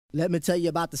Let me tell you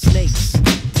about the snakes.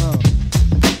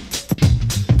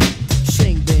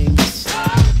 Shing bings.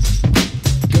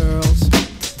 Girls.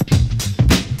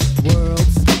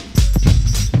 Worlds.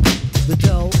 The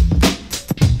dough.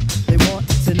 They want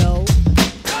to know.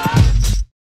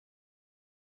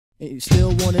 And you still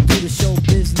wanna do the show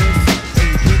business.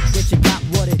 And you think that you got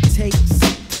what it takes.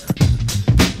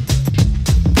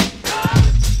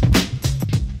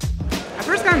 I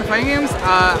first got into fighting games.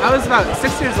 I was about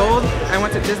 6 years old. I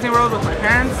went to Disney World with my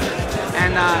parents,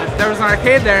 and there was an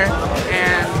arcade there.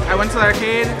 And I went to the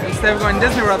arcade instead of going to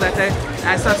Disney World that day. And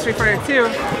I saw Street Fighter 2,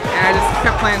 and I just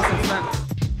kept playing since then.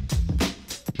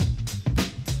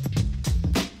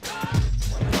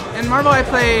 In Marvel, I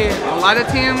play a lot of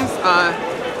teams.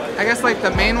 I guess like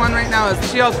the main one right now is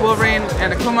She-Hulk, Wolverine,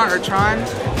 and Akuma or Tron.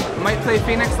 I might play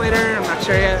Phoenix later. I'm not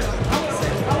sure yet.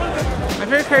 My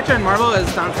favorite character in Marvel is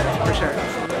Dante, for sure.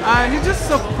 He's just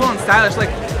so cool and stylish. Like,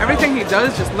 everything he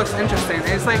does just looks interesting. And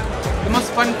he's like the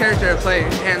most fun character to play,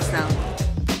 hands down.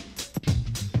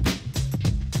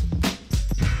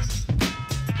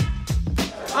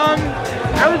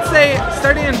 I would say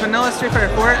starting in vanilla Street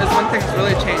Fighter 4 is when things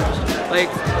really changed. Like,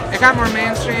 it got more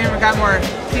mainstream, it got more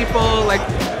people, like,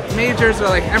 majors are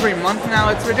like every month now,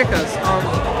 it's ridiculous.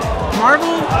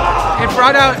 Marvel, it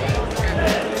brought out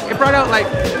like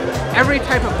every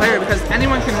type of player because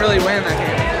anyone can really win in that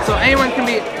game. So anyone can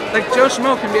be, like Joe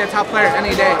Schmo can be a top player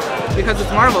any day because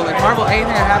it's Marvel. Like Marvel,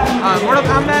 anything that happens. Mortal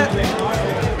Kombat,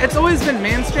 it's always been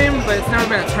mainstream, but it's never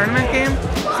been a tournament game.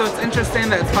 So it's interesting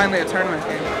that it's finally a tournament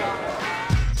game.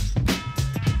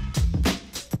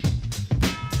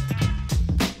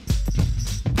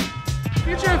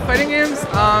 Future of fighting games,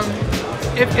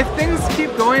 if things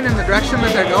keep going in the direction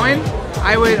that they're going,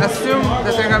 I would assume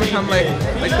that they're going to become like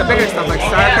the bigger stuff, like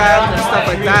StarCraft and stuff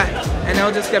like that, and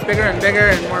it'll just get bigger and bigger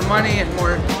and more money and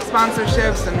more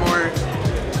sponsorships and more,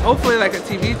 hopefully like a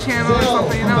TV channel or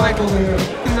something, you know, like, you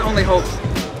can only hope.